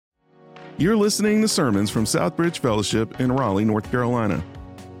You're listening to sermons from Southbridge Fellowship in Raleigh, North Carolina.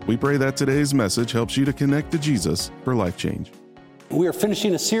 We pray that today's message helps you to connect to Jesus for life change. We are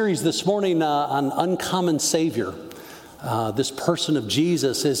finishing a series this morning on Uncommon Savior. This person of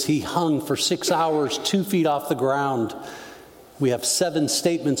Jesus as he hung for 6 hours, 2 feet off the ground. We have 7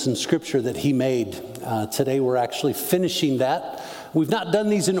 statements in Scripture that he made. Today we're actually finishing that. We've not done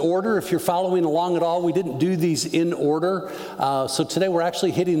these in order. If you're following along at all, we didn't do these in order. So today we're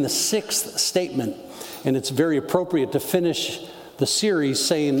actually hitting the 6th statement. And it's very appropriate to finish the series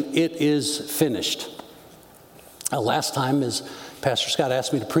saying, "It is finished." Last time, as Pastor Scott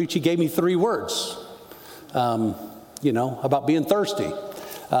asked me to preach, he gave me 3 words, about being thirsty.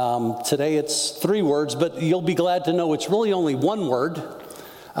 Today it's 3 words, but you'll be glad to know it's really only 1 word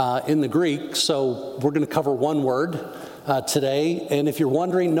in the Greek. So we're going to cover 1 word today. And if you're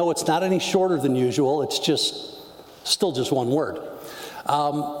wondering, no, it's not any shorter than usual. It's still just 1 word.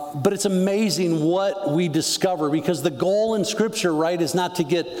 But it's amazing what we discover, because the goal in Scripture, right, is not to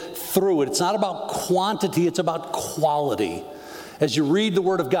get through it. It's not about quantity, it's about quality. As you read the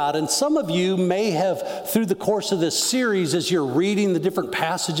Word of God, and some of you may have, through the course of this series, as you're reading the different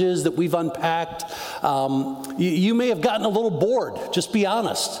passages that we've unpacked, you may have gotten a little bored, just be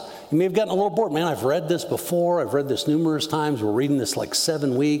honest. You may have gotten a little bored. Man, I've read this before, I've read this numerous times, we're reading this like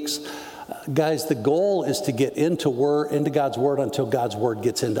 7 weeks. Guys, the goal is to get into God's Word until God's Word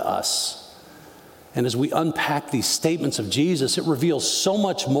gets into us. And as we unpack these statements of Jesus, it reveals so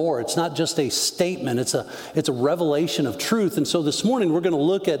much more. It's not just a statement, it's a revelation of truth. And so this morning we're going to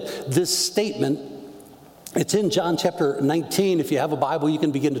look at this statement. It's in John chapter 19. If you have a Bible, you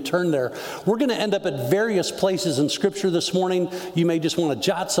can begin to turn there. We're going to end up at various places in Scripture this morning. You may just want to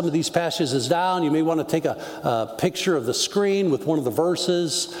jot some of these passages down. You may want to take a picture of the screen with one of the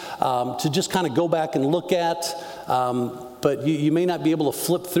verses to just kind of go back and look at. But you may not be able to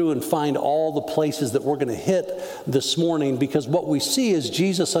flip through and find all the places that we're going to hit this morning, because what we see is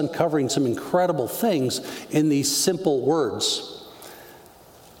Jesus uncovering some incredible things in these simple words.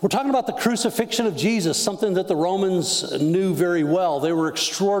 We're talking about the crucifixion of Jesus, something that the Romans knew very well. They were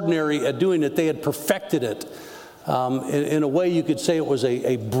extraordinary at doing it. They had perfected it. In a way, you could say it was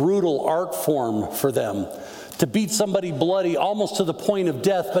a brutal art form for them. To beat somebody bloody almost to the point of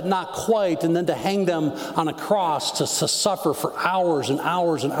death, but not quite, and then to hang them on a cross to suffer for hours and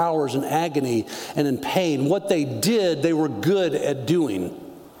hours and hours in agony and in pain. What they did, they were good at doing.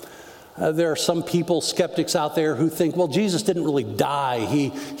 There are some people, skeptics out there, who think, well, Jesus didn't really die.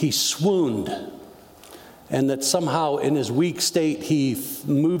 He swooned. And that somehow in his weak state, he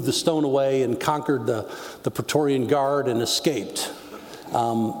moved the stone away and conquered the Praetorian Guard and escaped.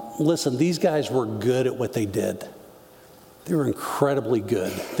 Listen, these guys were good at what they did. They were incredibly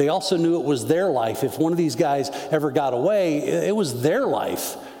good. They also knew it was their life. If one of these guys ever got away, it was their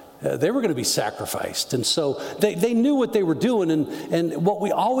life. They were going to be sacrificed. And so they knew what they were doing. And what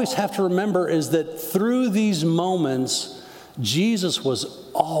we always have to remember is that through these moments, Jesus was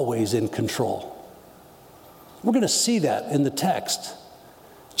always in control. We're going to see that in the text.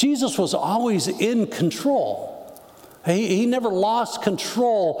 Jesus was always in control. He never lost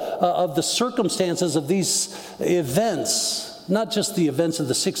control of the circumstances of these events, not just the events of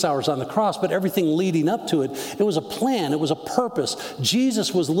the 6 hours on the cross, but everything leading up to it. It was a plan. It was a purpose.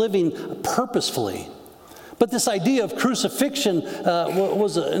 Jesus was living purposefully. But this idea of crucifixion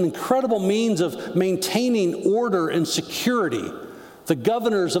was an incredible means of maintaining order and security. The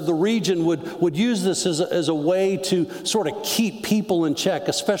governors of the region would use this as a way to sort of keep people in check,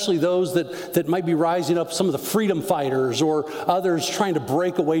 especially those that might be rising up, some of the freedom fighters or others trying to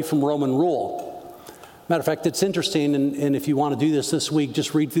break away from Roman rule. Matter of fact, it's interesting, and if you want to do this week,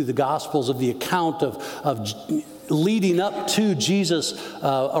 just read through the Gospels of the account of leading up to Jesus'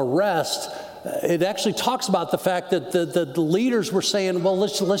 arrest. It actually talks about the fact that the leaders were saying, well,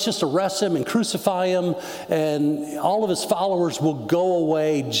 let's just arrest him and crucify him, and all of his followers will go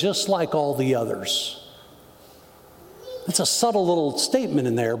away just like all the others. It's a subtle little statement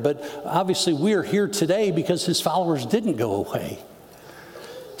in there, but obviously we're here today because his followers didn't go away.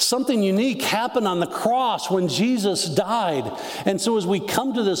 Something unique happened on the cross when Jesus died. And so as we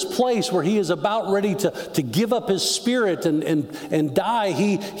come to this place where he is about ready to give up his spirit and die,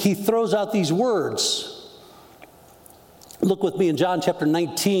 he throws out these words. Look with me in John chapter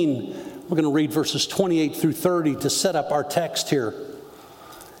 19. We're going to read verses 28 through 30 to set up our text here.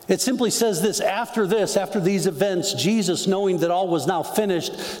 It simply says this: after these events, Jesus, knowing that all was now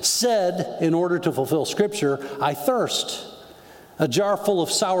finished, said, in order to fulfill Scripture, I thirst. A jar full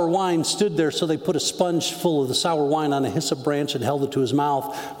of sour wine stood there, so they put a sponge full of the sour wine on a hyssop branch and held it to his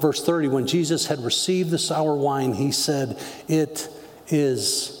mouth. Verse 30, when Jesus had received the sour wine, he said, it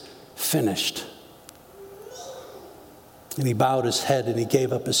is finished. And he bowed his head and he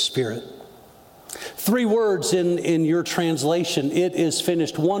gave up his spirit. 3 words in your translation, it is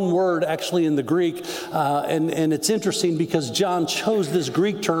finished. 1 word actually in the Greek. And it's interesting because John chose this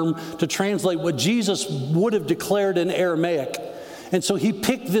Greek term to translate what Jesus would have declared in Aramaic. And so he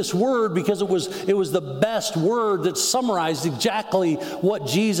picked this word because it was the best word that summarized exactly what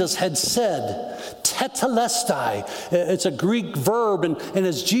Jesus had said. Tetelestai. It's a Greek verb. And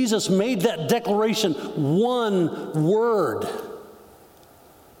as Jesus made that declaration, 1 word.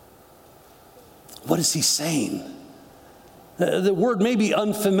 What is he saying? The word may be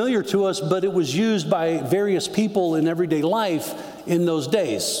unfamiliar to us, but it was used by various people in everyday life in those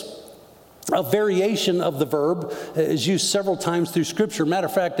days. A variation of the verb is used several times through Scripture. Matter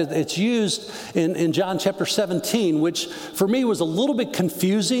of fact, it's used in John chapter 17, which for me was a little bit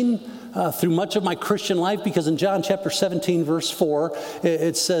confusing through much of my Christian life, because in John chapter 17, verse 4,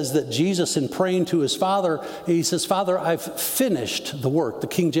 it says that Jesus, in praying to his Father, he says, "Father, I've finished the work." The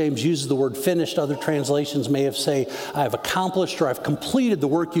King James uses the word finished. Other translations may have say, "I've accomplished," or "I've completed the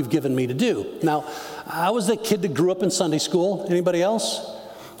work you've given me to do." Now, I was that kid that grew up in Sunday school. Anybody else?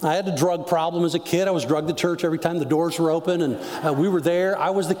 I had a drug problem as a kid. I was drugged to church every time the doors were open, and we were there.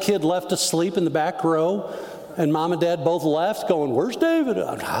 I was the kid left asleep in the back row, and Mom and Dad both left going, "Where's David?"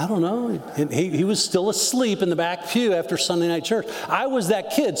 I don't know. And he was still asleep in the back pew after Sunday night church. I was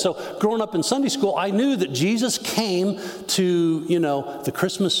that kid. So growing up in Sunday school, I knew that Jesus came to, the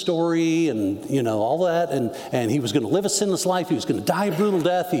Christmas story and, all that, and he was going to live a sinless life. He was going to die a brutal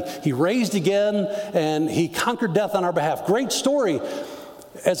death. He raised again, and he conquered death on our behalf. Great story.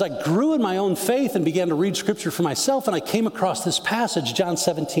 As I grew in my own faith and began to read Scripture for myself, and I came across this passage, John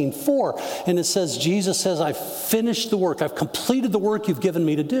 17:4, and it says, Jesus says, "I've finished the work. I've completed the work you've given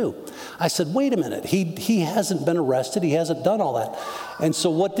me to do." I said, wait a minute. He hasn't been arrested. He hasn't done all that. And so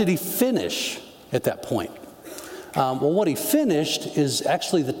what did he finish at that point? Well, what he finished is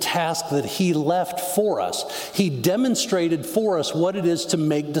actually the task that he left for us. He demonstrated for us what it is to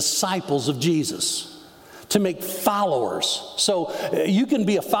make disciples of Jesus, to make followers. So you can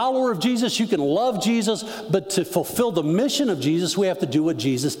be a follower of Jesus, you can love Jesus, but to fulfill the mission of Jesus, we have to do what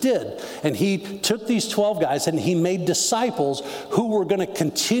Jesus did. And he took these 12 guys and he made disciples who were going to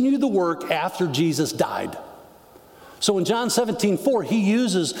continue the work after Jesus died. So in John 17:4, he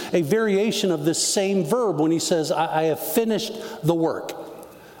uses a variation of this same verb when he says, I have finished the work.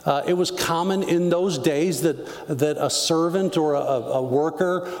 It was common in those days that a servant or a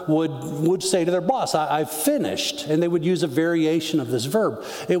worker would say to their boss, I've finished. And they would use a variation of this verb.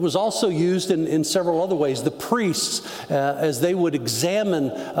 It was also used in several other ways. The priests, as they would examine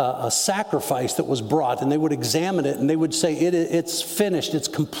a sacrifice that was brought, and they would examine it, and they would say, it's finished, it's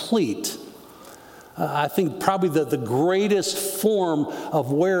complete. I think probably the greatest form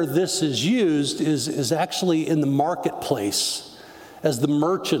of where this is used is actually in the marketplace, as the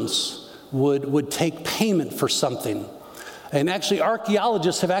merchants would take payment for something. And actually,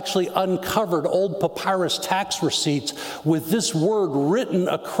 archaeologists have actually uncovered old papyrus tax receipts with this word written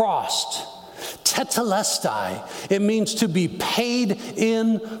across. Tetelestai. It means to be paid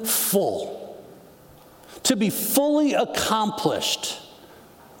in full. To be fully accomplished.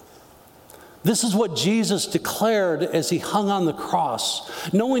 This is what Jesus declared as he hung on the cross.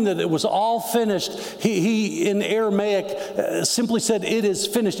 Knowing that it was all finished, he in Aramaic simply said, "It is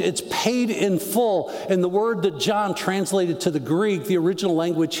finished." It's paid in full. And the word that John translated to the Greek, the original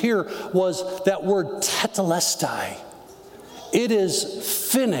language here, was that word tetelestai. It is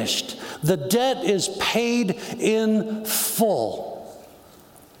finished. The debt is paid in full.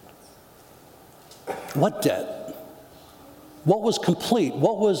 What debt? What was complete?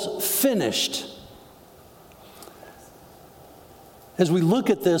 What was finished? As we look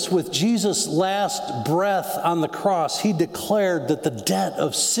at this, with Jesus' last breath on the cross, he declared that the debt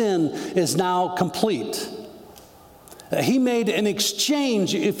of sin is now complete. He made an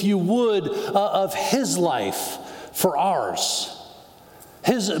exchange, if you would, of his life for ours.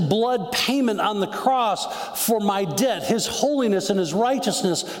 His blood payment on the cross for my debt, his holiness and his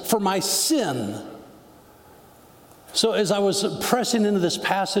righteousness for my sin. So as I was pressing into this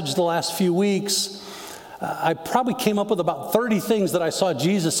passage the last few weeks, I probably came up with about 30 things that I saw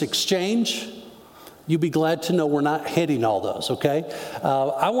Jesus exchange. You'd be glad to know we're not hitting all those, okay?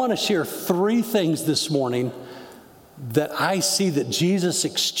 I want to share 3 things this morning that I see that Jesus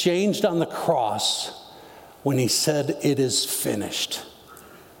exchanged on the cross when he said, "It is finished.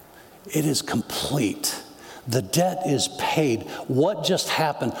 It is complete. The debt is paid." What just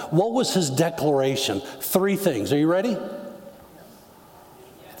happened? What was his declaration? 3 things. Are you ready?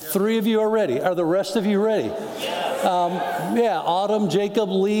 3 of you are ready. Are the rest of you ready? Yes. Yeah, Autumn, Jacob,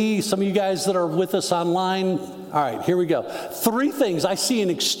 Lee, some of you guys that are with us online. All right, here we go. 3 things. I see an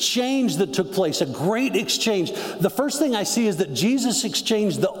exchange that took place, a great exchange. The first thing I see is that Jesus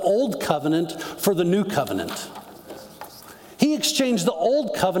exchanged the old covenant for the new covenant. He exchanged the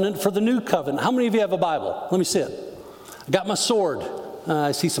old covenant for the new covenant. How many of you have a Bible? Let me see it. I got my sword.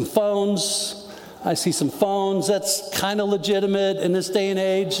 I see some phones. That's kind of legitimate in this day and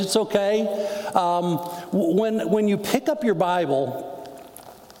age. It's okay. When you pick up your Bible,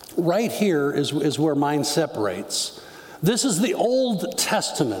 right here is where mine separates. This is the Old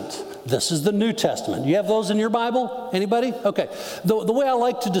Testament. This is the New Testament. You have those in your Bible? Anybody? Okay. The way I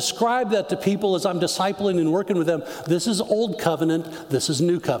like to describe that to people as I'm discipling and working with them, this is Old Covenant, this is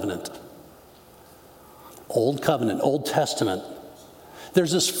New Covenant. Old Covenant, Old Testament.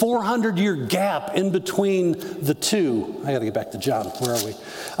 There's this 400-year gap in between the two. I got to get back to John. Where are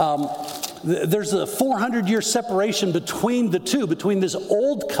we? There's a 400-year separation between the two, between this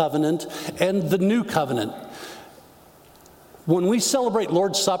Old Covenant and the New Covenant. When we celebrate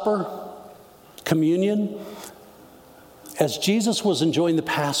Lord's Supper, communion, as Jesus was enjoying the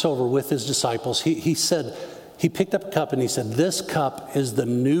Passover with his disciples, he said, he picked up a cup and he said, "This cup is the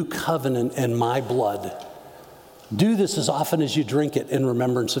new covenant in my blood. Do this as often as you drink it in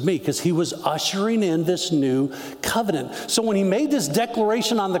remembrance of me," because he was ushering in this new covenant. So when he made this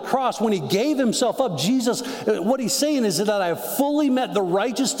declaration on the cross, when he gave himself up, Jesus, what he's saying is that I have fully met the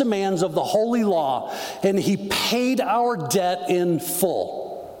righteous demands of the holy law, and he paid our debt in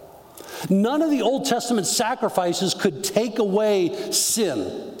full. None of the Old Testament sacrifices could take away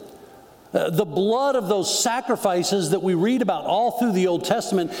sin. The blood of those sacrifices that we read about all through the Old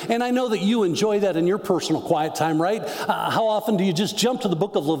Testament, and I know that you enjoy that in your personal quiet time, right? How often do you just jump to the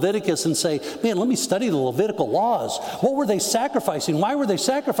book of Leviticus and say, man, let me study the Levitical laws. What were they sacrificing? Why were they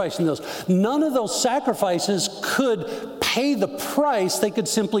sacrificing those? None of those sacrifices could pay the price. They could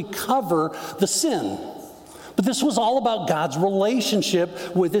simply cover the sin. But this was all about God's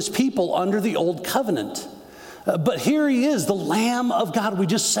relationship with his people under the Old Covenant. But here he is, the Lamb of God. We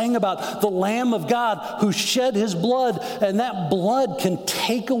just sang about the Lamb of God who shed his blood, and that blood can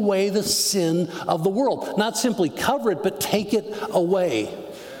take away the sin of the world. Not simply cover it, but take it away.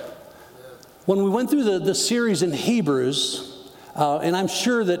 When we went through the series in Hebrews, and I'm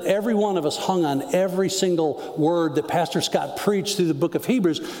sure that every one of us hung on every single word that Pastor Scott preached through the book of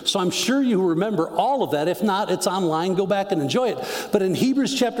Hebrews, so I'm sure you remember all of that. If not, it's online. Go back and enjoy it. But in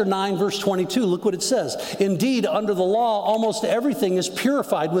Hebrews chapter 9, verse 22, look what it says. Indeed, under the law, almost everything is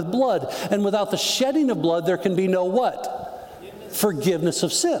purified with blood, and without the shedding of blood, there can be no what? Forgiveness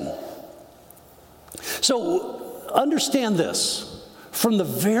of sin. So understand this. From the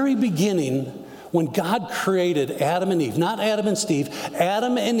very beginning, when God created Adam and Eve, not Adam and Steve,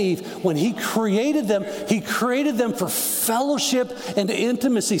 Adam and Eve, when he created them for fellowship and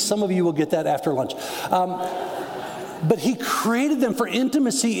intimacy. Some of you will get that after lunch. But he created them for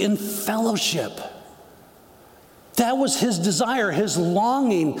intimacy and fellowship. That was his desire, his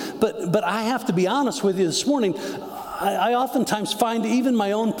longing. But I have to be honest with you this morning, I oftentimes find even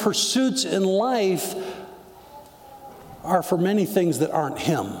my own pursuits in life are for many things that aren't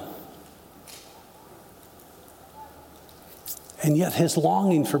him. And yet his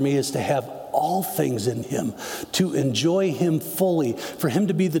longing for me is to have all things in him, to enjoy him fully, for him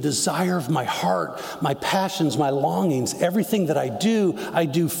to be the desire of my heart, my passions, my longings. Everything that I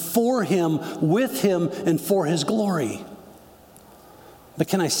do for him, with him, and for his glory. But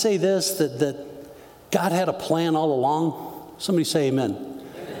can I say this, that God had a plan all along? Somebody say amen.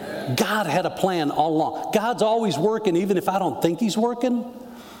 Amen. God had a plan all along. God's always working, even if I don't think he's working.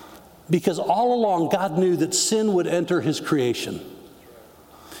 Because all along, God knew that sin would enter his creation.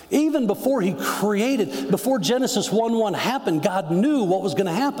 Even before he created, before Genesis 1:1 happened, God knew what was going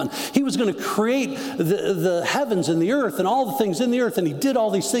to happen. He was going to create the heavens and the earth and all the things in the earth, and he did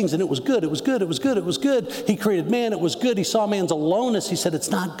all these things, and it was good, it was good, it was good, it was good. He created man, it was good. He saw man's aloneness. He said,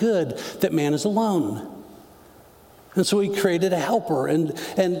 it's not good that man is alone. And so he created a helper. And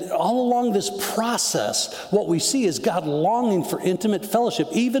all along this process, what we see is God longing for intimate fellowship.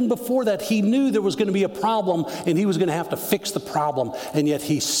 Even before that, he knew there was going to be a problem and he was going to have to fix the problem. And yet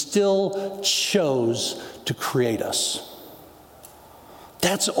he still chose to create us.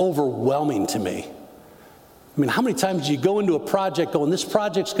 That's overwhelming to me. I mean, how many times do you go into a project going, this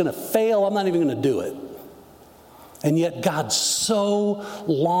project's going to fail, I'm not even going to do it. And yet God so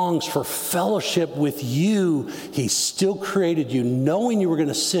longs for fellowship with you. He still created you knowing you were going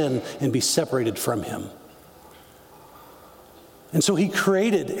to sin and be separated from him. And so he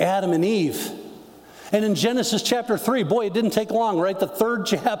created Adam and Eve. And in Genesis chapter 3, boy, it didn't take long, right? The third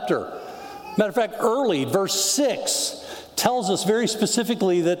chapter. Matter of fact, early, verse 6 tells us very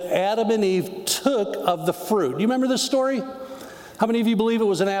specifically that Adam and Eve took of the fruit. You remember this story? How many of you believe it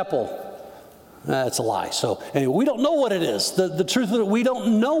was an apple? That's a lie. So anyway, we don't know what it is. The truth of it, we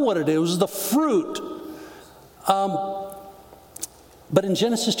don't know what it is. It was the fruit. But in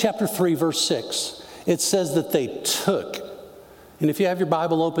Genesis chapter 3, verse 6, it says that they took. And if you have your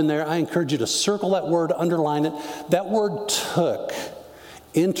Bible open there, I encourage you to circle that word, underline it. That word took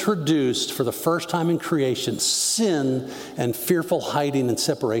introduced for the first time in creation sin and fearful hiding and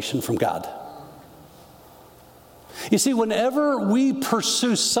separation from God. You see, whenever we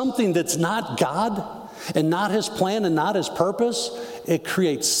pursue something that's not God and not His plan and not His purpose, it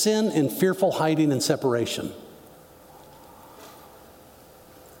creates sin and fearful hiding and separation.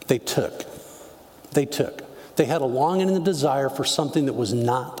 They took. They had a longing and a desire for something that was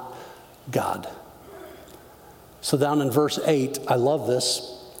not God. So down in verse 8, I love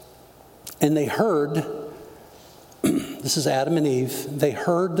this. And they heard, this is Adam and Eve, they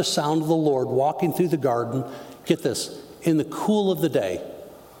heard the sound of the Lord walking through the garden. Get this, in the cool of the day.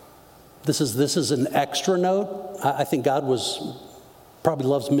 This is an extra note. I think God probably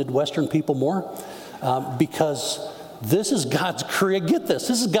loves Midwestern people more because this is God's creation. Get this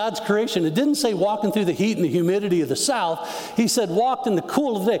is God's creation. It didn't say walking through the heat and the humidity of the south. He said walked in the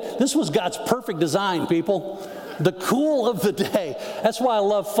cool of the day. This was God's perfect design, people. The cool of the day. That's why I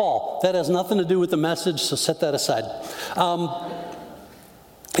love fall. That has nothing to do with the message, so set that aside.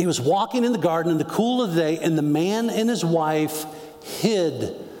 He was walking in the garden in the cool of the day, and the man and his wife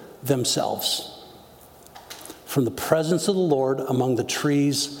hid themselves from the presence of the Lord among the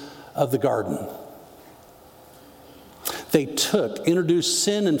trees of the garden. They introduced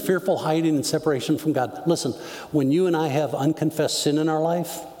sin and fearful hiding and separation from God. Listen, when you and I have unconfessed sin in our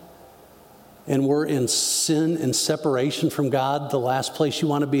life, and we're in sin and separation from God, the last place you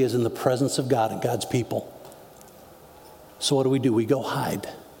want to be is in the presence of God and God's people. So what do? We go hide.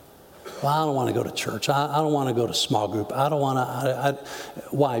 Well, I don't want to go to church. I don't want to go to small group. I don't want to.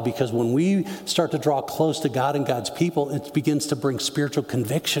 Why? Because when we start to draw close to God and God's people, it begins to bring spiritual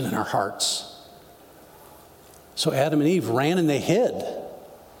conviction in our hearts. So Adam and Eve ran and they hid.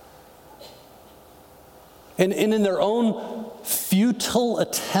 And in their own futile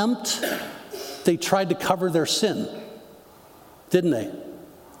attempt, they tried to cover their sin, didn't they?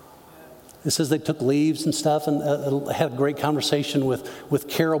 It says they took leaves and stuff, and had a great conversation with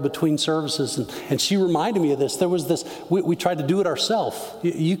Carol between services, and she reminded me of this. There was this, we tried to do it ourselves.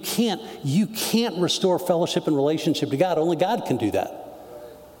 You can't restore fellowship and relationship to God. Only God can do that.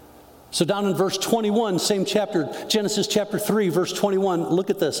 So down in verse 21, same chapter, Genesis chapter 3, verse 21, look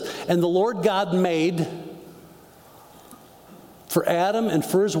at this. And the Lord God made for Adam and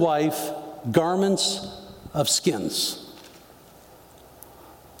for his wife garments of skins,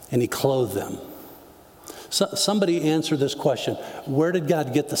 and He clothed them. So, somebody answer this question. Where did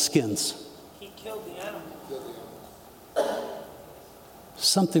God get the skins? He killed the animal.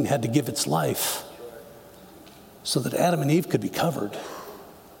 Something had to give its life so that Adam and Eve could be covered.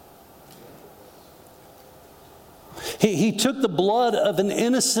 He took the blood of an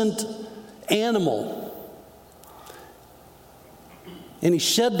innocent animal, and He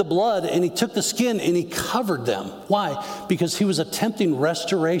shed the blood, and He took the skin, and He covered them. Why? Because He was attempting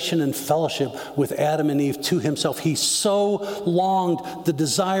restoration and fellowship with Adam and Eve to Himself. He so longed the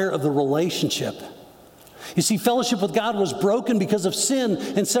desire of the relationship. You see, fellowship with God was broken because of sin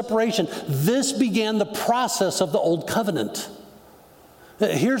and separation. This began the process of the Old Covenant.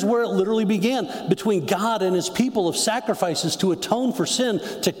 Here's where it literally began, between God and His people, of sacrifices to atone for sin,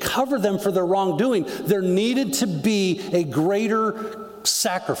 to cover them for their wrongdoing. There needed to be a greater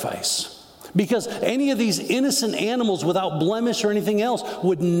sacrifice, because any of these innocent animals without blemish or anything else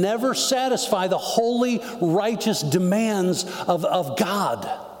would never satisfy the holy, righteous demands of God.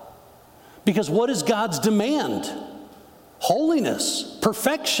 Because what is God's demand? Holiness,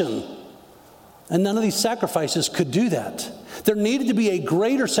 perfection. And none of these sacrifices could do that. There needed to be a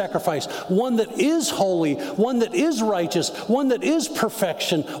greater sacrifice, one that is holy, one that is righteous, one that is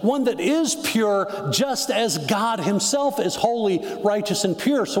perfection, one that is pure, just as God Himself is holy, righteous, and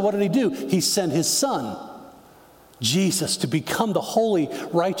pure. So what did He do? He sent His Son, Jesus, to become the holy,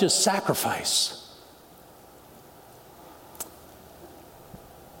 righteous sacrifice.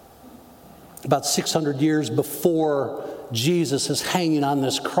 About 600 years before Jesus is hanging on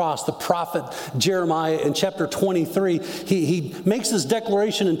this cross, the prophet Jeremiah in chapter 23, he makes this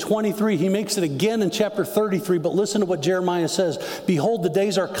declaration in 23. He makes it again in chapter 33. But listen to what Jeremiah says. Behold, the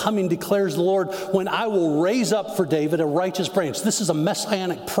days are coming, declares the Lord, when I will raise up for David a righteous branch. This is a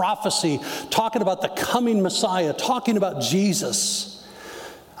messianic prophecy talking about the coming Messiah, talking about Jesus.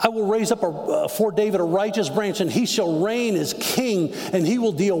 I will raise up for David a righteous branch, and he shall reign as king, and he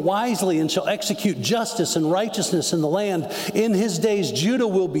will deal wisely and shall execute justice and righteousness in the land. In his days Judah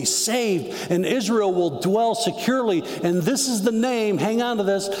will be saved, and Israel will dwell securely. And this is the name, hang on to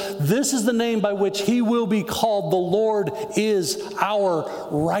this, this is the name by which he will be called. The Lord is our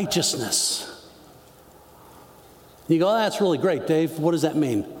righteousness. You go, oh, that's really great, Dave. What does that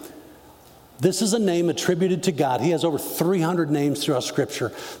mean? This is a name attributed to God. He has over 300 names throughout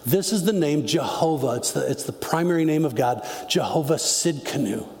Scripture. This is the name Jehovah. It's the primary name of God, Jehovah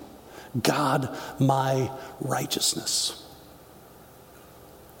Sidkenu, God my righteousness.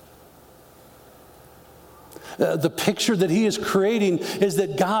 The picture that he is creating is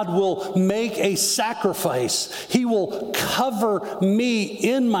that God will make a sacrifice. He will cover me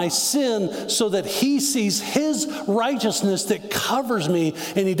in my sin so that he sees his righteousness that covers me,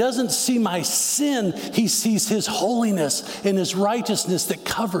 and he doesn't see my sin. He sees his holiness and his righteousness that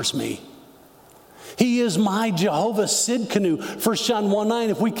covers me. He is my Jehovah Sidkenu. 1 John 1:9,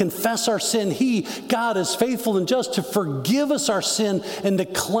 if we confess our sin, he, God, is faithful and just to forgive us our sin and to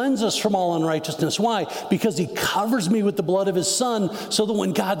cleanse us from all unrighteousness. Why? Because he covers me with the blood of his Son, so that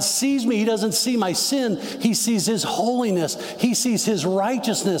when God sees me, he doesn't see my sin. He sees his holiness. He sees his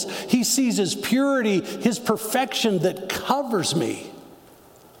righteousness. He sees his purity, his perfection that covers me.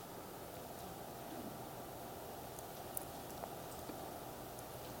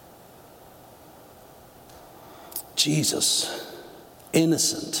 Jesus,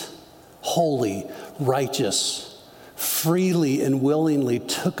 innocent, holy, righteous, freely and willingly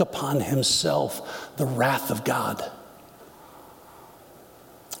took upon himself the wrath of God.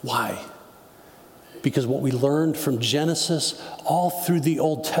 Why? Because what we learned from Genesis all through the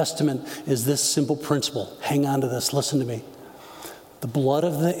Old Testament is this simple principle. Hang on to this, listen to me. The blood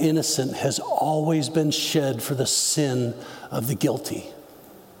of the innocent has always been shed for the sin of the guilty.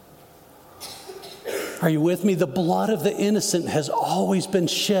 Are you with me? The blood of the innocent has always been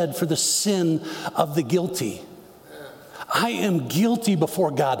shed for the sin of the guilty. I am guilty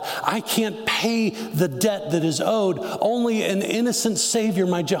before God. I can't pay the debt that is owed. Only an innocent Savior,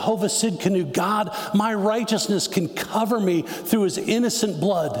 my Jehovah Sidkenu, God, my righteousness, can cover me through his innocent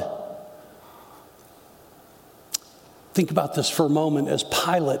blood. Think about this for a moment as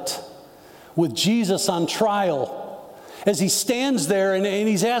Pilate, with Jesus on trial, as he stands there and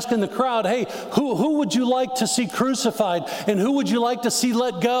he's asking the crowd, hey, who would you like to see crucified? And who would you like to see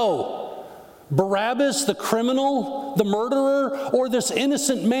let go? Barabbas, the criminal, the murderer, or this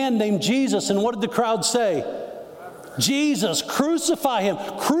innocent man named Jesus? And what did the crowd say? Jesus, crucify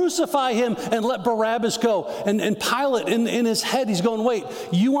him, and let Barabbas go. And Pilate, in his head, he's going, wait,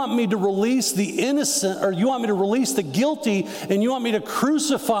 you want me to release the innocent, or you want me to release the guilty, and you want me to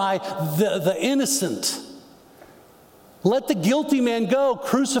crucify the innocent? Let the guilty man go,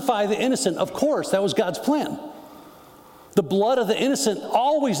 crucify the innocent. Of course, that was God's plan. The blood of the innocent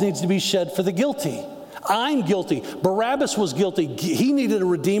always needs to be shed for the guilty. I'm guilty. Barabbas was guilty. He needed a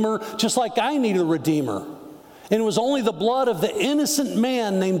redeemer just like I needed a redeemer. And it was only the blood of the innocent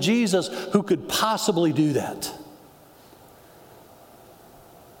man named Jesus who could possibly do that.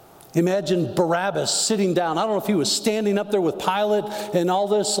 Imagine Barabbas sitting down. I don't know if he was standing up there with Pilate and all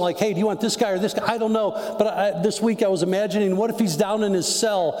this, like, hey, do you want this guy or this guy? I don't know. But this week I was imagining, what if he's down in his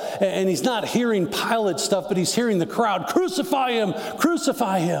cell and he's not hearing Pilate stuff, but he's hearing the crowd, crucify him,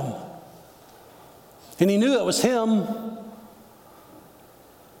 crucify him. And he knew it was him.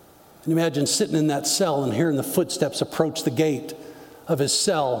 And imagine sitting in that cell and hearing the footsteps approach the gate of his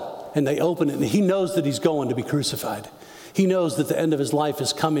cell, and they open it, and he knows that he's going to be crucified. He knows that the end of his life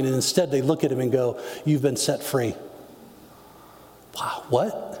is coming, and instead they look at him and go, you've been set free. Wow,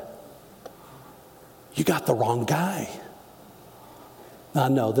 what? You got the wrong guy.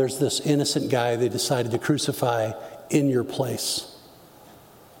 No, there's this innocent guy they decided to crucify in your place.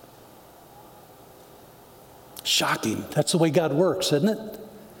 Shocking. That's the way God works, isn't it?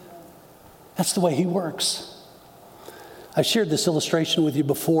 That's the way he works. I shared this illustration with you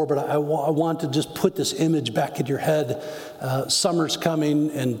before, but I want to just put this image back in your head. Summer's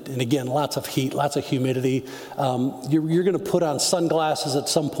coming, and again, lots of heat, lots of humidity. You're going to put on sunglasses at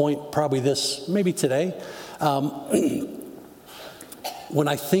some point, probably maybe today. When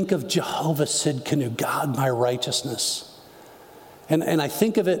I think of Jehovah Sidkenu, God my righteousness, and I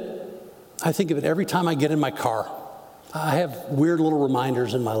think of it every time I get in my car. I have weird little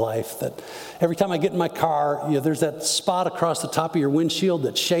reminders in my life that every time I get in my car, there's that spot across the top of your windshield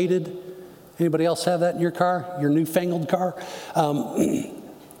that's shaded. Anybody else have that in your car, your newfangled car?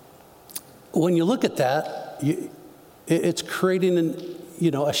 When you look at that, it's creating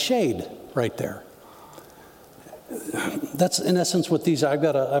a shade right there. That's in essence what these are. I've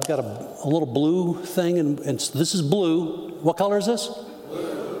got a little blue thing, and this is blue. What color is this?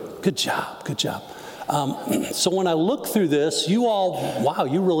 Blue. Good job. So when I look through this, you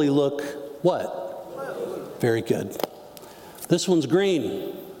really look what? Blue. Very good. This one's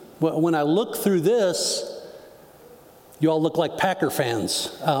green. When I look through this, you all look like Packer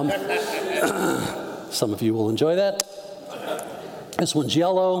fans. Some of you will enjoy that. This one's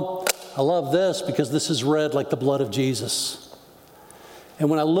yellow. I love this because this is red like the blood of Jesus. And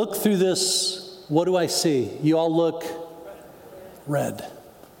when I look through this, what do I see? You all look red.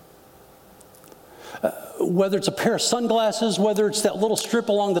 Whether it's a pair of sunglasses, whether it's that little strip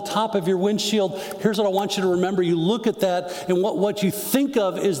along the top of your windshield, here's what I want you to remember. You look at that, and what you think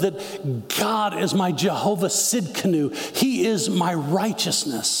of is that God is my Jehovah Sidkenu. He is my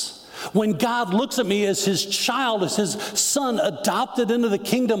righteousness. When God looks at me as his child, as his son adopted into the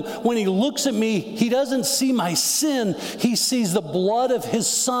kingdom, when he looks at me, he doesn't see my sin. He sees the blood of his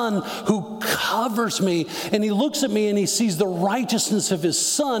son who covers me. And he looks at me and he sees the righteousness of his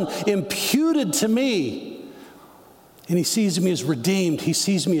son imputed to me. And he sees me as redeemed. He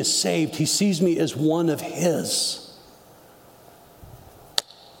sees me as saved. He sees me as one of his.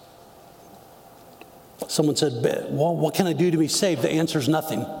 Someone said, well, what can I do to be saved? The answer is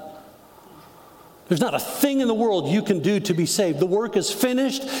nothing. There's not a thing in the world you can do to be saved. The work is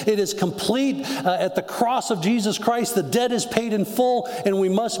finished. It is complete. At the cross of Jesus Christ, the debt is paid in full, and we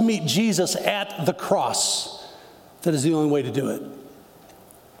must meet Jesus at the cross. That is the only way to do it.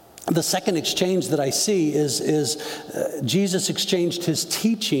 The second exchange that I see is Jesus exchanged his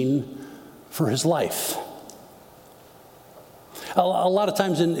teaching for his life. A lot of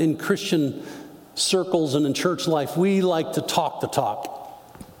times in Christian circles and in church life, we like to talk the talk.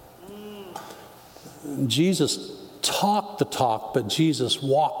 Jesus talked the talk, but Jesus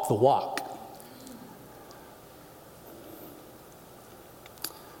walked the walk.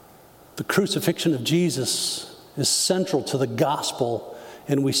 The crucifixion of Jesus is central to the gospel,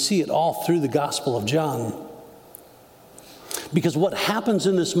 and we see it all through the Gospel of John. Because what happens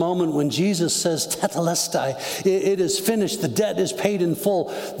in this moment when Jesus says, tetelestai, it is finished, the debt is paid in full,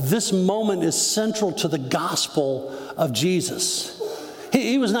 this moment is central to the gospel of Jesus.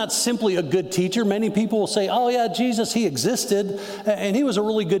 He was not simply a good teacher. Many people will say, oh yeah, Jesus, he existed, and he was a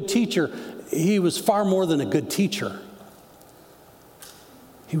really good teacher. He was far more than a good teacher.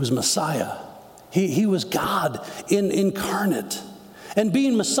 He was Messiah. He was God incarnate. And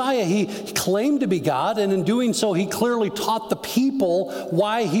being Messiah, he claimed to be God, and in doing so, he clearly taught the people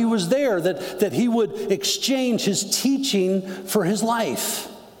why he was there, that he would exchange his teaching for his life.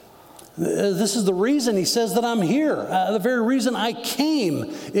 This is the reason he says that I'm here. The very reason I came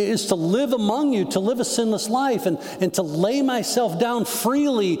is to live among you, to live a sinless life, and to lay myself down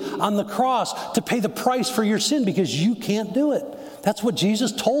freely on the cross to pay the price for your sin, because you can't do it. That's what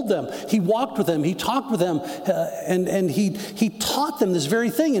Jesus told them. He walked with them. He talked with them. And he taught them this very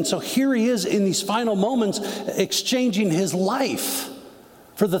thing. And so here he is in these final moments exchanging his life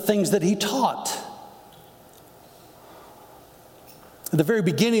for the things that he taught. At the very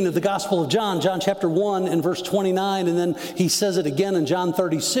beginning of the Gospel of John, John chapter 1 and verse 29, and then he says it again in John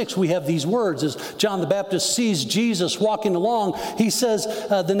 36, we have these words. As John the Baptist sees Jesus walking along, he says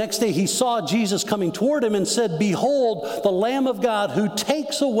the next day he saw Jesus coming toward him and said, behold, the Lamb of God who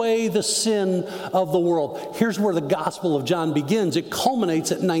takes away the sin of the world. Here's where the Gospel of John begins. It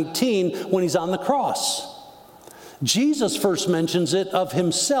culminates at 19 when he's on the cross. Jesus first mentions it of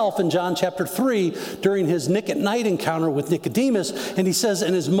himself in John chapter 3 during his Nick at night encounter with Nicodemus. And he says,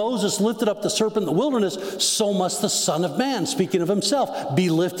 and as Moses lifted up the serpent in the wilderness, so must the Son of Man, speaking of himself,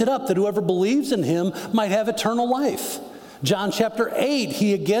 be lifted up, that whoever believes in him might have eternal life. John chapter 8,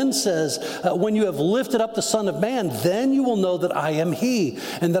 he again says, when you have lifted up the Son of Man, then you will know that I am he,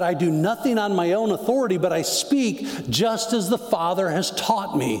 and that I do nothing on my own authority, but I speak just as the Father has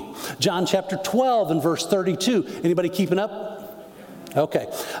taught me. John chapter 12 and verse 32. Anybody keeping up? Okay.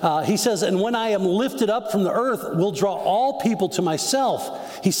 He says, and when I am lifted up from the earth, will draw all people to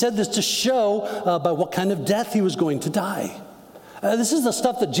myself. He said this to show by what kind of death he was going to die. This is the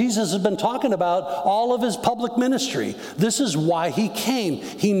stuff that Jesus has been talking about all of his public ministry. This is why he came.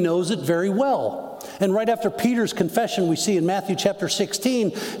 He knows it very well. And right after Peter's confession, we see in Matthew chapter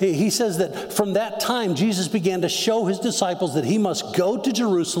 16, he says that from that time, Jesus began to show his disciples that he must go to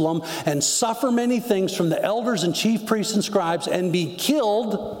Jerusalem and suffer many things from the elders and chief priests and scribes and be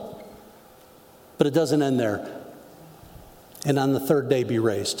killed. But it doesn't end there. And on the third day be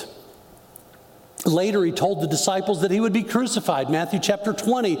raised. Later, he told the disciples that he would be crucified. Matthew chapter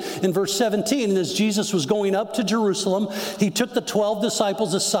 20 and verse 17. And as Jesus was going up to Jerusalem, he took the 12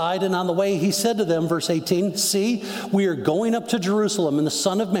 disciples aside, and on the way he said to them, verse 18, "See, we are going up to Jerusalem, and the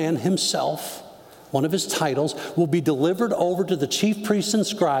Son of Man himself," one of his titles, "will be delivered over to the chief priests and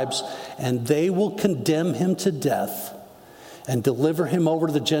scribes, and they will condemn him to death and deliver him over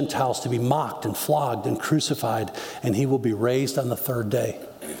to the Gentiles to be mocked and flogged and crucified, and he will be raised on the third day."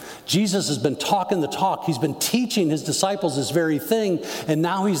 Jesus has been talking the talk. He's been teaching his disciples this very thing, and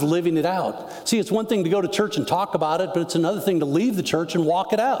now he's living it out. See, it's one thing to go to church and talk about it, but it's another thing to leave the church and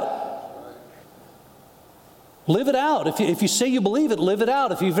walk it out. Live it out. If you say you believe it, live it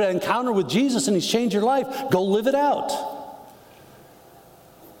out. If you've had an encounter with Jesus and he's changed your life, go live it out.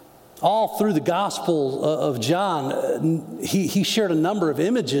 All through the Gospel of John, he shared a number of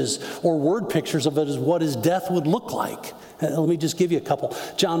images or word pictures of it as what his death would look like. Let me just give you a couple.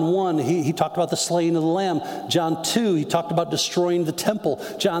 John 1, he talked about the slaying of the lamb. John 2, he talked about destroying the temple.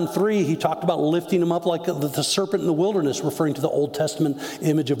 John 3, he talked about lifting him up like the serpent in the wilderness, referring to the Old Testament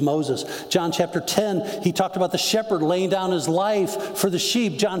image of Moses. John chapter 10, he talked about the shepherd laying down his life for the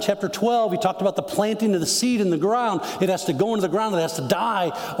sheep. John chapter 12, he talked about the planting of the seed in the ground. It has to go into the ground. It has to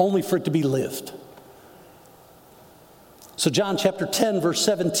die only for it to be lived. So John chapter 10, verse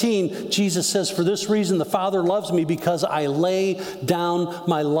 17, Jesus says, "For this reason the Father loves me, because I lay down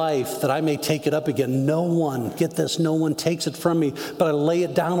my life that I may take it up again. No one," get this, "no one takes it from me, but I lay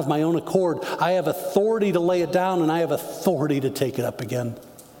it down of my own accord. I have authority to lay it down, and I have authority to take it up again."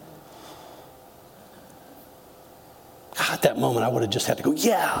 God, at that moment, I would have just had to go,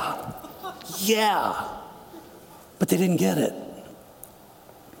 yeah. But they didn't get it.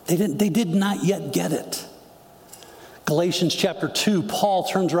 They did not yet get it. Galatians chapter 2, Paul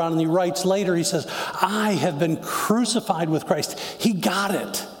turns around and he writes later, he says, "I have been crucified with Christ." He got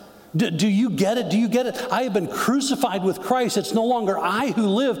it. Do you get it? Do you get it? I have been crucified with Christ. It's no longer I who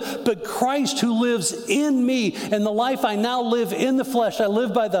live, but Christ who lives in me. And the life I now live in the flesh, I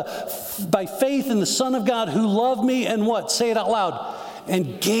live by faith in the Son of God who loved me and what? Say it out loud.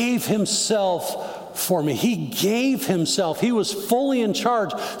 And gave himself for me. He gave himself. He was fully in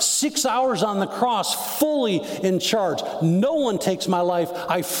charge. 6 hours on the cross, fully in charge. No one takes my life.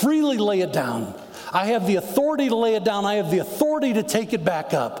 I freely lay it down. I have the authority to lay it down. I have the authority to take it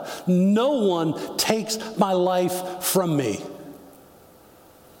back up. No one takes my life from me.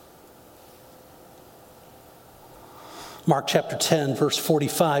 Mark chapter 10, verse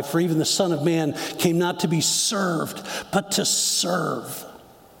 45, "For even the Son of Man came not to be served, but to serve,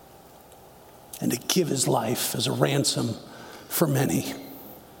 and to give his life as a ransom for many."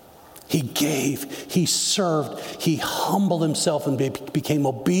 He gave, he served, he humbled himself and became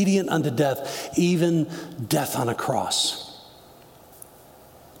obedient unto death, even death on a cross.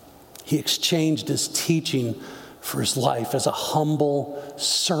 He exchanged his teaching for his life as a humble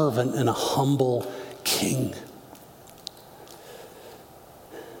servant and a humble king.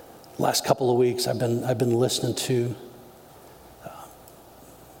 Last couple of weeks, I've been listening to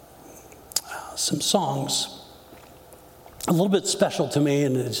some songs, a little bit special to me,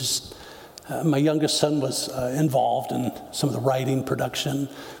 and it's just my youngest son was involved in some of the writing production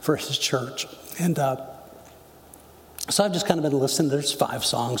for his church, and so I've just kind of been listening. There's 5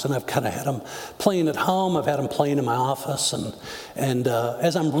 songs, and I've kind of had them playing at home. I've had them playing in my office, and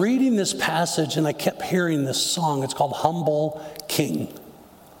as I'm reading this passage, and I kept hearing this song. It's called "Humble King."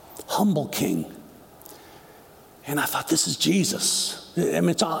 Humble King. And I thought, this is Jesus. I mean,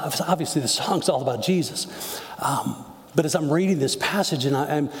 it's obviously the song's all about Jesus. But as I'm reading this passage, and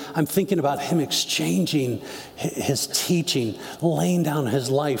I'm thinking about him exchanging his teaching, laying down his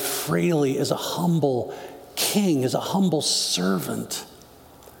life freely as a humble king, as a humble servant,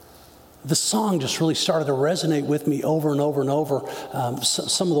 the song just really started to resonate with me over and over and over.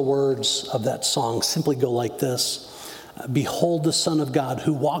 Some of the words of that song simply go like this: "Behold the Son of God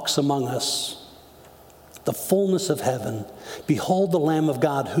who walks among us, the fullness of heaven. Behold the Lamb of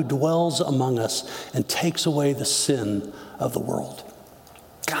God who dwells among us and takes away the sin of the world."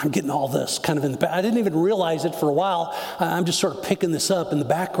 God, I'm getting all this kind of in the back. I didn't even realize it for a while. I'm just sort of picking this up in the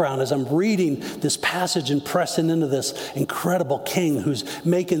background as I'm reading this passage and pressing into this incredible king who's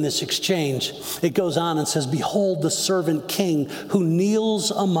making this exchange. It goes on and says, "Behold the servant king who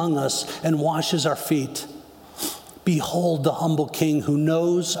kneels among us and washes our feet. Behold the humble king who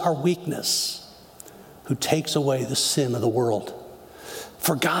knows our weakness, who takes away the sin of the world.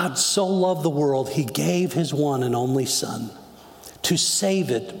 For God so loved the world, he gave his one and only Son, to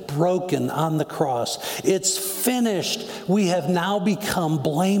save it, broken on the cross. It's finished. We have now become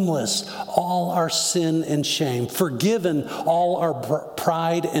blameless, all our sin and shame, forgiven all our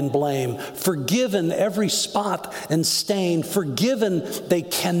pride and blame, forgiven every spot and stain, forgiven they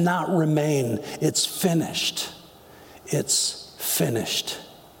cannot remain. It's finished. It's finished.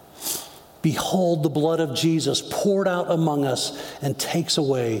 Behold the blood of Jesus poured out among us and takes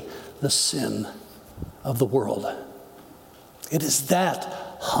away the sin of the world. It is that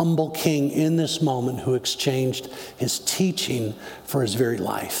humble king in this moment who exchanged his teaching for his very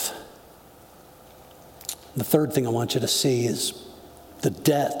life. The third thing I want you to see is the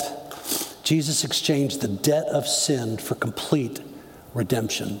debt. Jesus exchanged the debt of sin for complete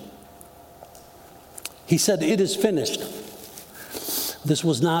redemption. He said, "It is finished." This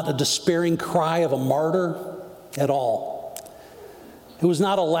was not a despairing cry of a martyr at all. It was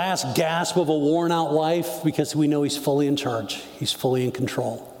not a last gasp of a worn-out life, because we know he's fully in charge. He's fully in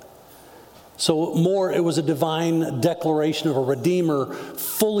control. So more, it was a divine declaration of a Redeemer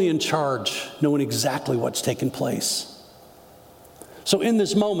fully in charge, knowing exactly what's taken place. So in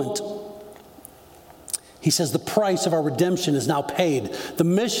this moment, he says the price of our redemption is now paid. The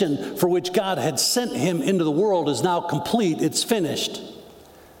mission for which God had sent him into the world is now complete. It's finished.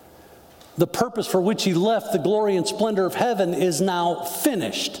 The purpose for which he left the glory and splendor of heaven is now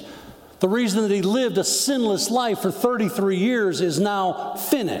finished. The reason that he lived a sinless life for 33 years is now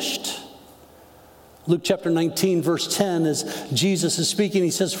finished. Luke chapter 19, verse 10, as Jesus is speaking,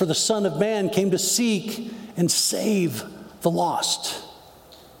 he says, "For the Son of Man came to seek and save the lost."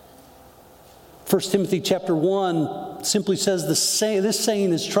 1 Timothy chapter 1 simply says this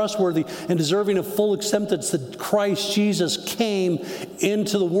saying is trustworthy and deserving of full acceptance, that Christ Jesus came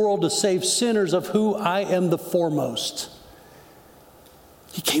into the world to save sinners, of who I am the foremost.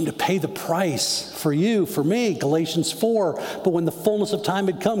 He came to pay the price for you, for me, Galatians 4. But when the fullness of time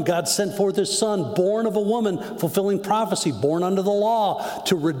had come, God sent forth his Son, born of a woman, fulfilling prophecy, born under the law,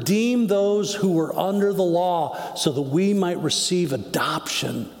 to redeem those who were under the law, so that we might receive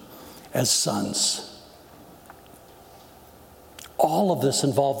adoption as sons. All of this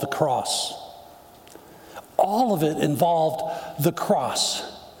involved the cross. All of it involved the cross.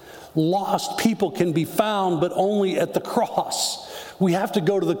 Lost people can be found, but only at the cross. We have to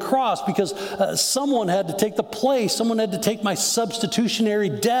go to the cross because someone had to take the place. Someone had to take my substitutionary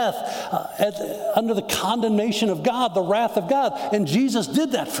death under the condemnation of God, the wrath of God. And Jesus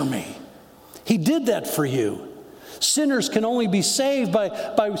did that for me. He did that for you. Sinners can only be saved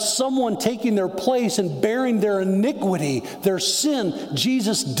by someone taking their place and bearing their iniquity, their sin.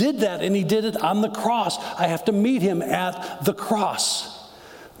 Jesus did that, and he did it on the cross. I have to meet him at the cross.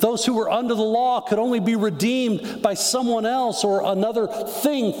 Those who were under the law could only be redeemed by someone else or another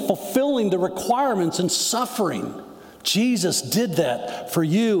thing fulfilling the requirements and suffering. Jesus did that for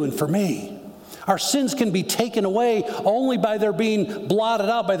you and for me. Our sins can be taken away only by their being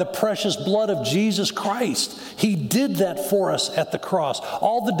blotted out by the precious blood of Jesus Christ. He did that for us at the cross.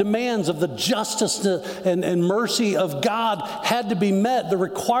 All the demands of the justice and mercy of God had to be met. The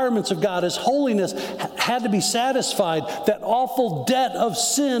requirements of God, his holiness, had to be satisfied. That awful debt of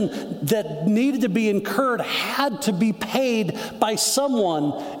sin that needed to be incurred had to be paid by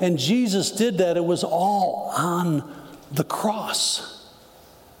someone, and Jesus did that. It was all on the cross.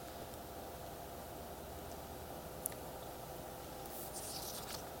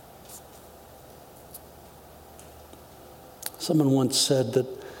 Someone once said that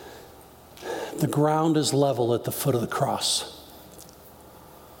the ground is level at the foot of the cross,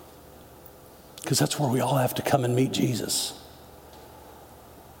 because that's where we all have to come and meet Jesus.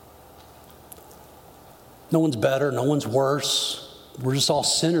 No one's better, no one's worse. We're just all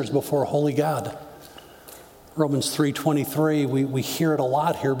sinners before a holy God. Romans 3:23, we hear it a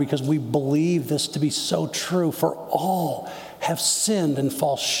lot here because we believe this to be so true. For all have sinned and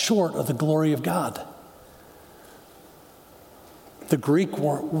fall short of the glory of God. The Greek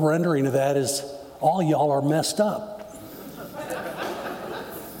rendering of that is, all y'all are messed up.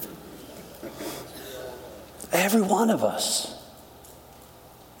 Every one of us.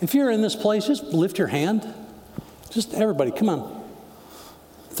 If you're in this place, just lift your hand. Just everybody, come on.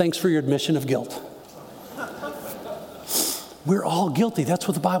 Thanks for your admission of guilt. We're all guilty. That's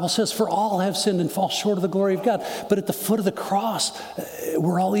what the Bible says. For all have sinned and fall short of the glory of God. But at the foot of the cross,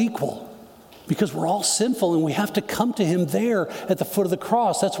 we're all equal. Because we're all sinful and we have to come to him there at the foot of the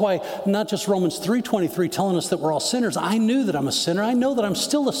cross. That's why not just Romans 3:23 telling us that we're all sinners. I knew that I'm a sinner. I know that I'm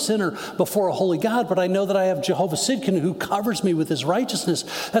still a sinner before a holy God, but I know that I have Jehovah Sidkin who covers me with his righteousness.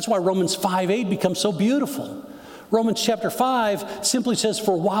 That's why Romans 5:8 becomes so beautiful. Romans chapter 5 simply says,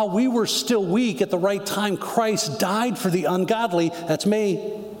 for while we were still weak, at the right time, Christ died for the ungodly. That's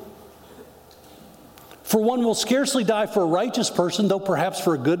me. For one will scarcely die for a righteous person, though perhaps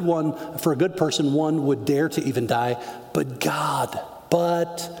for a good person, one would dare to even die. But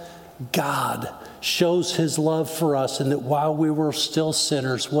God shows his love for us, and that while we were still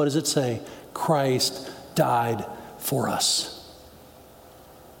sinners, what does it say? Christ died for us.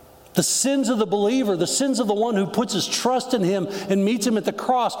 The sins of the believer, the sins of the one who puts his trust in him and meets him at the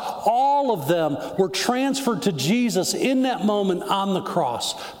cross, all of them were transferred to Jesus in that moment on the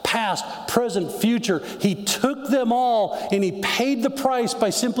cross. Past, present, future. He took them all and he paid the price by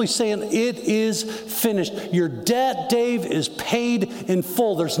simply saying, it is finished. Your debt, Dave, is paid in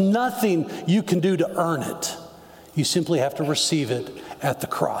full. There's nothing you can do to earn it. You simply have to receive it at the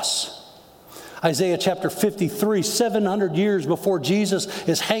cross. Isaiah chapter 53, 700 years before Jesus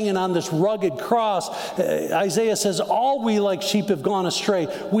is hanging on this rugged cross, Isaiah says, all we like sheep have gone astray.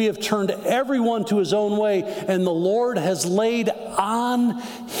 We have turned everyone to his own way, and the Lord has laid on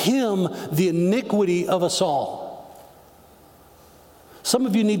him the iniquity of us all. Some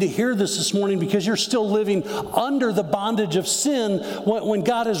of you need to hear this morning because you're still living under the bondage of sin when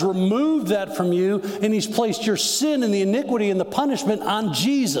God has removed that from you and he's placed your sin and the iniquity and the punishment on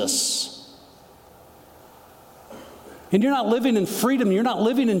Jesus. And you're not living in freedom, you're not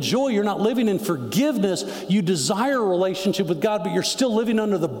living in joy, you're not living in forgiveness. You desire a relationship with God, but you're still living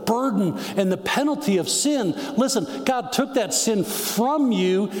under the burden and the penalty of sin. Listen, God took that sin from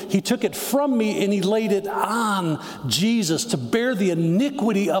you, he took it from me, and he laid it on Jesus to bear the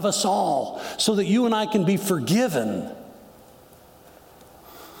iniquity of us all so that you and I can be forgiven.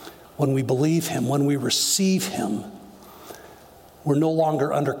 When we believe him, when we receive him, we're no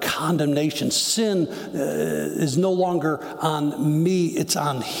longer under condemnation. Sin is no longer on me, it's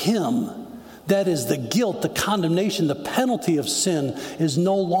on him. That is the guilt, the condemnation, the penalty of sin is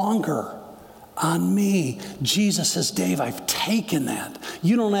no longer on me. Jesus says, Dave, I've taken that.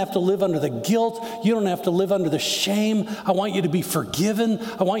 You don't have to live under the guilt. You don't have to live under the shame. I want you to be forgiven.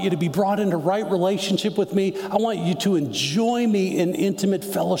 I want you to be brought into right relationship with me. I want you to enjoy me in intimate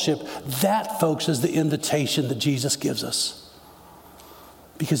fellowship. That, folks, is the invitation that Jesus gives us.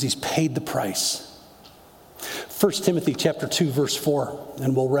 Because he's paid the price. 1 Timothy chapter 2, verse 4,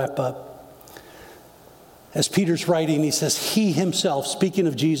 and we'll wrap up. As Peter's writing, he says, he himself, speaking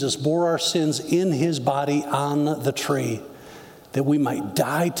of Jesus, bore our sins in his body on the tree, that we might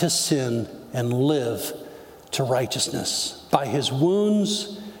die to sin and live to righteousness. By his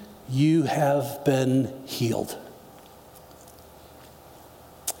wounds you have been healed.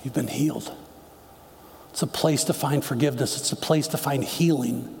 You've been healed. It's a place to find forgiveness. It's a place to find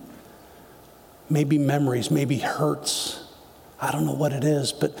healing. Maybe memories, maybe hurts. I don't know what it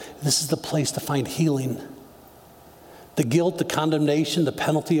is, but this is the place to find healing. The guilt, the condemnation, the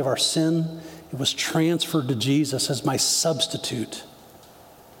penalty of our sin, it was transferred to Jesus as my substitute.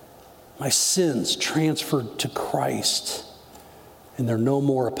 My sins transferred to Christ, and they're no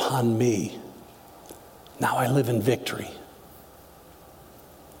more upon me. Now I live in victory.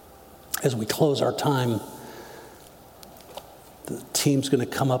 As we close our time, the team's going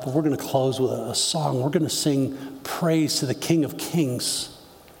to come up and we're going to close with a song. We're going to sing praise to the King of Kings,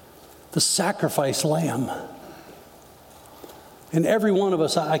 the sacrifice lamb. And every one of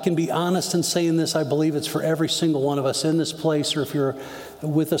us, I can be honest in saying this, I believe it's for every single one of us in this place, or if you're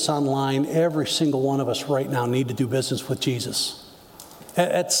with us online, every single one of us right now need to do business with Jesus.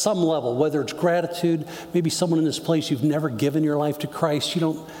 At some level, whether it's gratitude, maybe someone in this place, you've never given your life to Christ, you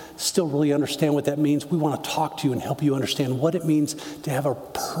don't still really understand what that means. We want to talk to you and help you understand what it means to have a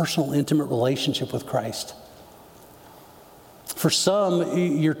personal, intimate relationship with Christ. For some,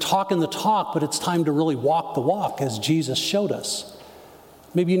 you're talking the talk, but it's time to really walk the walk as Jesus showed us.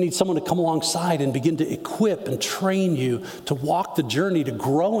 Maybe you need someone to come alongside and begin to equip and train you to walk the journey to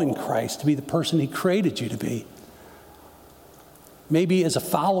grow in Christ, to be the person he created you to be. Maybe as a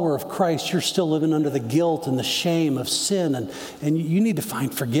follower of Christ, you're still living under the guilt and the shame of sin, and you need to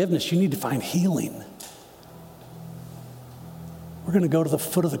find forgiveness. You need to find healing. We're going to go to the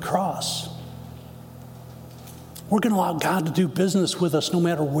foot of the cross. We're going to allow God to do business with us no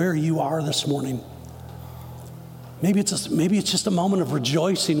matter where you are this morning. Maybe it's just a moment of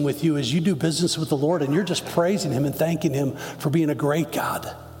rejoicing with you as you do business with the Lord, and you're just praising him and thanking him for being a great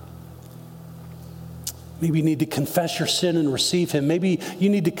God. Maybe you need to confess your sin and receive him. Maybe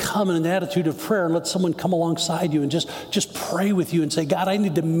you need to come in an attitude of prayer and let someone come alongside you and just pray with you and say, God, I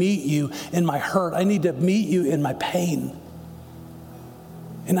need to meet you in my hurt. I need to meet you in my pain.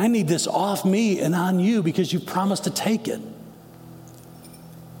 And I need this off me and on you because you've promised to take it.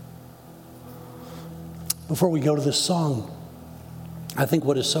 before we go to this song, I think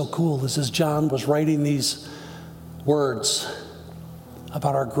what is so cool is as John was writing these words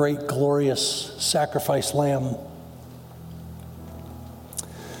about our great, glorious sacrifice lamb,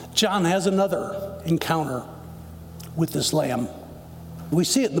 John has another encounter with this lamb. We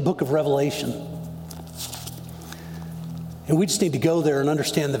see it in the book of Revelation. And we just need to go there and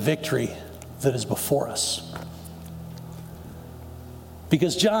understand the victory that is before us.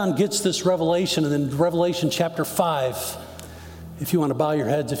 Because John gets this revelation, and then Revelation chapter 5, if you want to bow your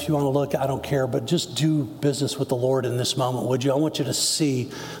heads, if you want to look, I don't care, but just do business with the Lord in this moment, would you? I want you to see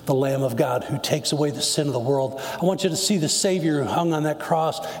the Lamb of God who takes away the sin of the world. I want you to see the Savior who hung on that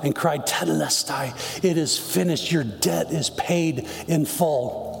cross and cried, Tetelestai, it is finished. Your debt is paid in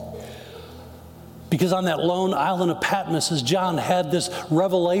full. Because on that lone island of Patmos, as John had this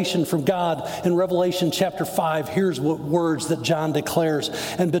revelation from God, in Revelation chapter 5, here's what words that John declares.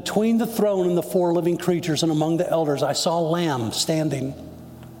 And between the throne and the four living creatures and among the elders, I saw a lamb standing,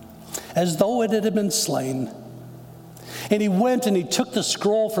 as though it had been slain. And he went and he took the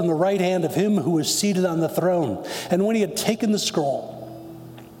scroll from the right hand of him who was seated on the throne. And when he had taken the scroll,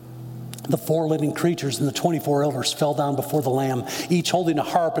 the four living creatures and the 24 elders fell down before the Lamb, each holding a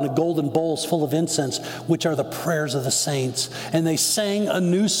harp and a golden bowls full of incense, which are the prayers of the saints. And they sang a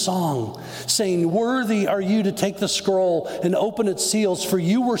new song, saying, Worthy are you to take the scroll and open its seals, for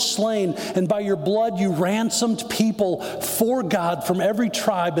you were slain, and by your blood you ransomed people for God from every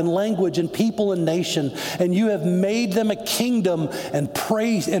tribe and language and people and nation. And you have made them a kingdom and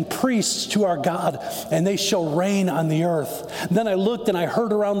priests to our God, and they shall reign on the earth. Then I looked and I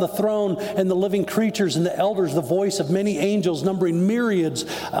heard around the throne and the living creatures and the elders the voice of many angels, numbering myriads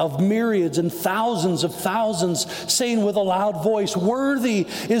and thousands of thousands, saying with a loud voice, Worthy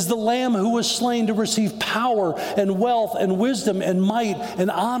is the Lamb who was slain to receive power and wealth and wisdom and might and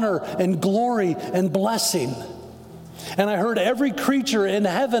honor and glory and blessing. And I heard every creature in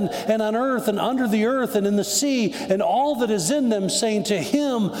heaven and on earth and under the earth and in the sea and all that is in them, saying, To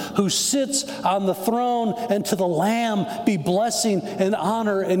him who sits on the throne and to the Lamb be blessing and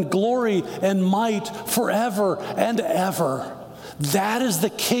honor and glory and might forever and ever. That is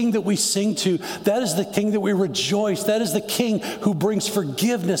the King that we sing to. That is the King that we rejoice. That is the King who brings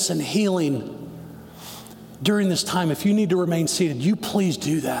forgiveness and healing. During this time, if you need to remain seated, you please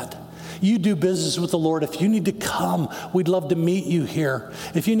do that. You do business with the Lord. If you need to come, we'd love to meet you here.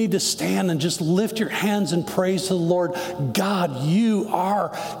 If you need to stand and just lift your hands in praise to the Lord, God, you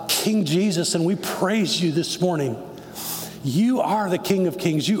are King Jesus, and we praise you this morning. You are the King of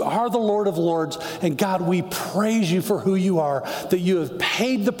Kings. You are the Lord of Lords. And God, we praise you for who you are, that you have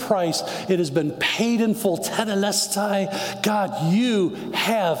paid the price. It has been paid in full. Tetelestai. God, you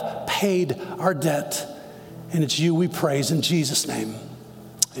have paid our debt. And it's you we praise in Jesus' name.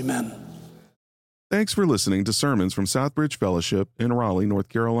 Amen. Thanks for listening to sermons from Southbridge Fellowship in Raleigh, North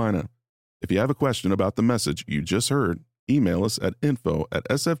Carolina. If you have a question about the message you just heard, email us at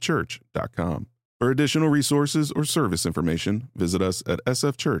info@sfchurch.com. For additional resources or service information, visit us at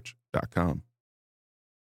sfchurch.com.